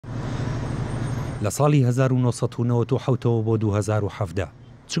لە ساڵی 1990 بۆ 2017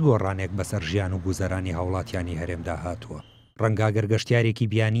 چ گۆڕانێک بەسەر ژیان و گوزەرانی هاوڵاتیانی هەرێمدا هاتووە. ڕەنگاگەر گەشتیارێکی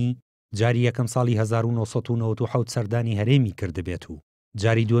بیانی جاری یەکەم ساڵی 1990 سەردانی هەرێمی کردبێت و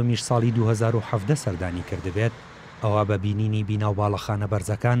جاری دووەمیش ساڵی 2017 سەردانی کردبێت، ئەوە بە بینینی بیناو باڵەخانە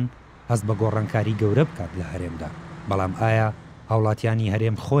بەرزەکان هەست بە گۆڕانکاری گەورە بکات لە هەرێمدا. بەڵام ئایا هاوڵاتیانی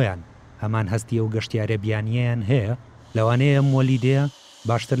هەرێم خۆیان هەمان هەستی ئەو گەشتیارە بیانیەیان هەیە؟ لەوانەیە مۆلیدەیە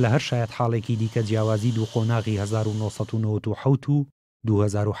باشتر لە هەر شایەت حاڵێکی دیکە جیاوازی دوو قۆناغی 1990 و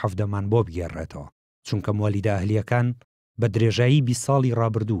 2017مان بۆ بگێڕێتەوە، چونکە مۆلیدە ئەهلیەکان بە درێژایی 20 ساڵی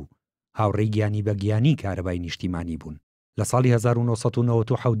ڕابردوو هاوڕێی گیانی بە گیانی کارەبای نیشتیمانی بوون. لە ساڵی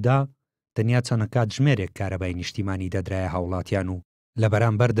 1990دا تەنیا چەند کاتژمێرێک کارەبای نیشتیمانی دەدرایە هاوڵاتیان و لە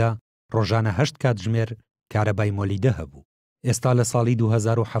بەرامبەردا ڕۆژانە 8 کاتژمێر کارەبای مۆلیدە هەبوو. ئێستا لە ساڵی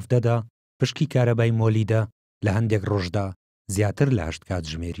 2017دا پشکی کارەبای مۆلیدە لە هەندێک ڕۆژدا زیاتر لە 8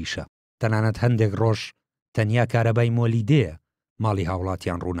 کاتژمێریشە. تەنانەت هەندێک ڕۆژ تەنیا کارەبای مۆلیدەیە ماڵی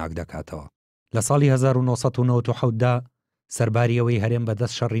هاوڵاتیان ڕووناک دەکاتەوە. لە ساڵی 1990دا سەرباری ئەوەی هەرێم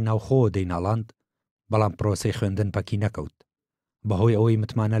بەدەست شەڕی ناوخۆ دەیناڵاند، بەڵام پرۆسەی خوێندن پەکی نەکەوت. بەهۆی ئەوەی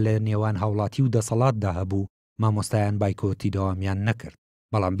متمانە لە نێوان هاوڵاتی و دەسەڵاتدا هەبوو، مامۆستایان بایکۆتی دەوامیان نەکرد.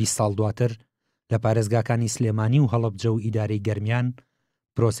 بەڵام 20 ساڵ دواتر لە پارێزگاکانی سلێمانی و هەڵەبجە و ئیدارەی گەرمیان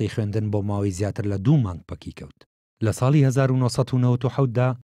پرۆسەی خوێندن بۆ ماوەی زیاتر لە 2 مانگ پەکی کەوت. لە ساڵی 1990دا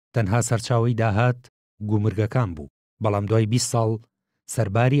تەنها سەرچاوەی داهات گومرگەکان بوو، بەڵام دوای 20 ساڵ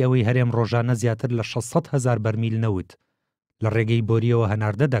سەرباری ئەوەی هەرێم ڕۆژانە زیاتر لە 600,000 بەرمیل نەوت لە ڕێگەی بۆریەوە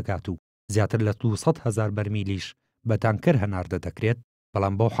هەناردە دەکات و زیاتر لە 200,000 بەرمیلیش بە تانکەر هەناردە دەکرێت.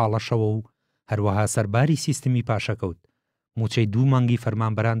 بەڵام بەو حاڵەشەوە و هەروەها سەرباری سیستمی پاشەکەوت موچەی 2 مانگی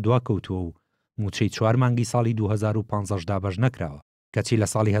فەرمانبەران دواکەوتووە و موچەی 4 مانگی ساڵی 2015دا بەش نەکراوە، کەچی لە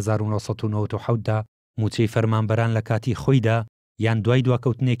ساڵی 1990دا موچەی فەرمانبەران لە کاتی خۆیدا یان دوای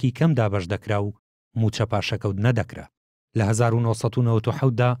دواکەوتنێکی کەمدا بەش دەکرا و موچە پاشەکەوت نەدەکرا. لە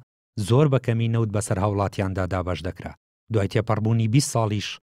 1990دا زۆر بەکەمی نەوت بەسەر هاوڵاتیاندا دابەش دەکرا. دوای تێپەڕبوونی 20 ساڵیش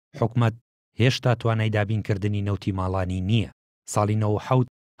حکومەت هێشتا توانای دابینکردنی نەوتی ماڵانی نییە. ساڵی 97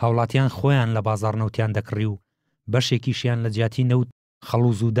 هاوڵاتیان خۆیان لە بازاڕ نەوتیان دەکڕی و بەشێکیشیان لە جیاتی نەوت خەڵ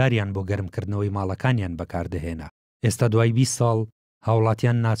و زووداریان بۆ گەرمکردنەوەی ماڵەکانیان بەکاردەهێنا. ئێستا دوای 20 ساڵ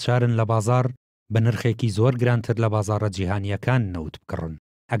هاوڵاتیان ناچارن لە بازاڕ بە نرخێکی زۆر گرانتر لە بازاڕە جیهانیەکان نەوت بکڕن.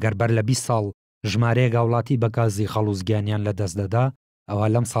 ئەگەر بەر لە 20 ساڵ ژمارەیەک هاوڵاتی بە گازی خەڵوزگیانیان لە دەست دەدا، ئەوە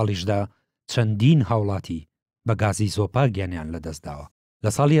لەم ساڵیشدا چەندین هاوڵاتی بە گازی زۆپا گیانیان لە دەستداوە. لە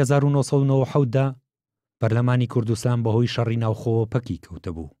ساڵی 1990دا پەرلەمانی کوردستان بەهۆی شەڕی ناوخۆوە پەکی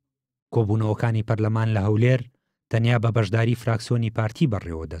کەوتەبوو. کۆبوونەوەکانی پەرلەمان لە هەولێر تەنیا بە بەشداری فراکسیۆنی پارتی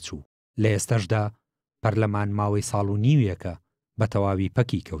بەڕێوە دەچوو. لە ئێستەشدا پەرلەمان ماوەی ساڵ و نیویەکە بە تەواوی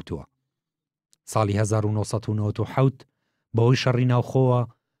پەکی کەوتووە. ساڵی 1990 بەهۆی شەڕی ناوخۆوە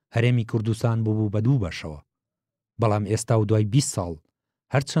هەرێمی کوردستان بوو بە 2 بەشەوە. بەڵام ئێستا و دوای 20 ساڵ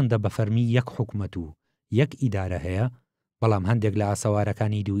هەرچەندە بە فەرمی یەک حکومەت و یەک ئیدارە هەیە، بەڵام هەندێک لە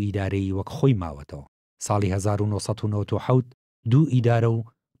ئاسەوارەکانی 2 ئیدارەی وەک خۆی ماوەتەوە. ساڵی 1990 2 ئیدارە و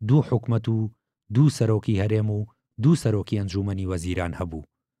 2 حکومەت و 2 سەرۆکی هەرێم و 2 سەرۆکی ئەنجومەنی وەزیران هەبوو.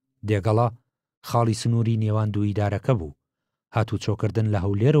 دێگەڵا خاڵی سنووری نێوان 2 ئیدارەکە بوو. هاتوو چۆکردن لە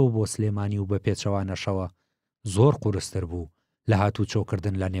هەولێرەوە بۆ سلێمانی و بە پێچەوانەشەوە زۆر قورستر بوو لە هاتوو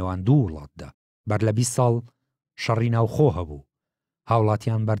چۆکردن لە نێوان 2 وڵاتدا. بەر لە 20 ساڵ شەڕی ناوخۆ هەبوو.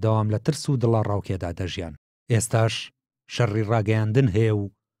 هاوڵاتیان بەردەوام لە ترس و دڵە ڕاوکێدا دەژیان. ئێستاش شەڕی ڕاگەیاندن هەیە و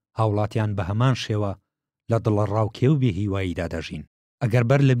هاوڵاتیان بە هەمان شێوە لە دڵە ڕاوکێ و بێهیواییدا دەژین. ئەگەر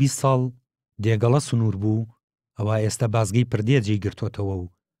بەر لە 20 ساڵ دێگەڵە سنوور بوو، ئەوە ئێستا بازگەی پردێجی گرتوتەوە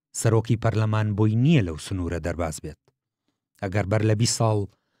و سەرۆکی پەرلەمان بۆی نییە لەو سنوورە دەرباز بێت. ئەگەر بەر لە 20 ساڵ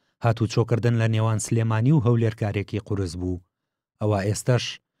هاتوو چۆکردن لە نێوان سلێمانی و هەولێرکارێکی قورس بوو، ئەوە ئێستاش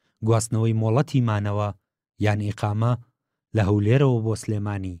گواستنەوەی مۆڵەتی مانەوە یان ئیقامە لە هەولێرەوە بۆ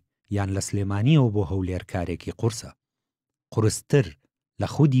سلێمانی یان لە سلێمانیەوە بۆ هەولێرکارێکی قورسە. قورستر لە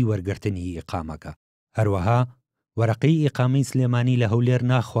خودی وەرگرتنی ئیقامەکە. هەروەها وەرەقەی ئیقامەی سلێمانی لە هەولێر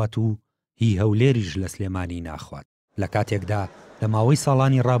ناخوات و هی هەولێریش لە سلێمانی ناخوات. لە کاتێکدا لە ماوەی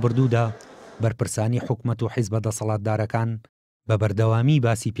ساڵانی ڕابردوودا بەرپرسانی حکومەت و حیزبە دەسەڵاتدارەکان بە بەردەوامی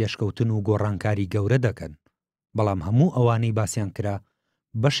باسی پێشکەوتن و گۆڕانکاری گەورە دەکەن، بەڵام هەموو ئەوانەی باسییان کرا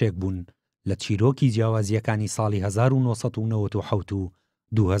بەشێک بوون لە چیرۆکی جیاوازیەکانی ساڵی 1990 و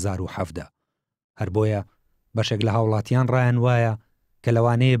 2017. هەر بۆیە بەشێک لە هاوڵاتیان ڕایان وایە کە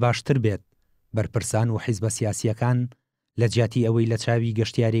لەوانەیە باشتر بێت بەرپرسان و حیزبە سیاسیەکان لە جیاتی ئەوەی لە چاوی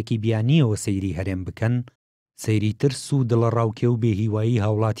گەشتیارێکی بیانیەوە سەیری هەرێم بکەن، سەیری ترس و دڵە ڕاوکێ و بێهیوایی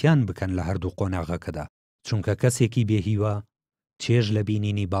هاوڵاتیان بکەن لە هەردوو قۆناغەکەدا، چونکە کەسێکی بێهیوە چێژ لە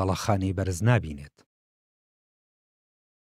بینینی باڵەخانەی بەرز نابینێت.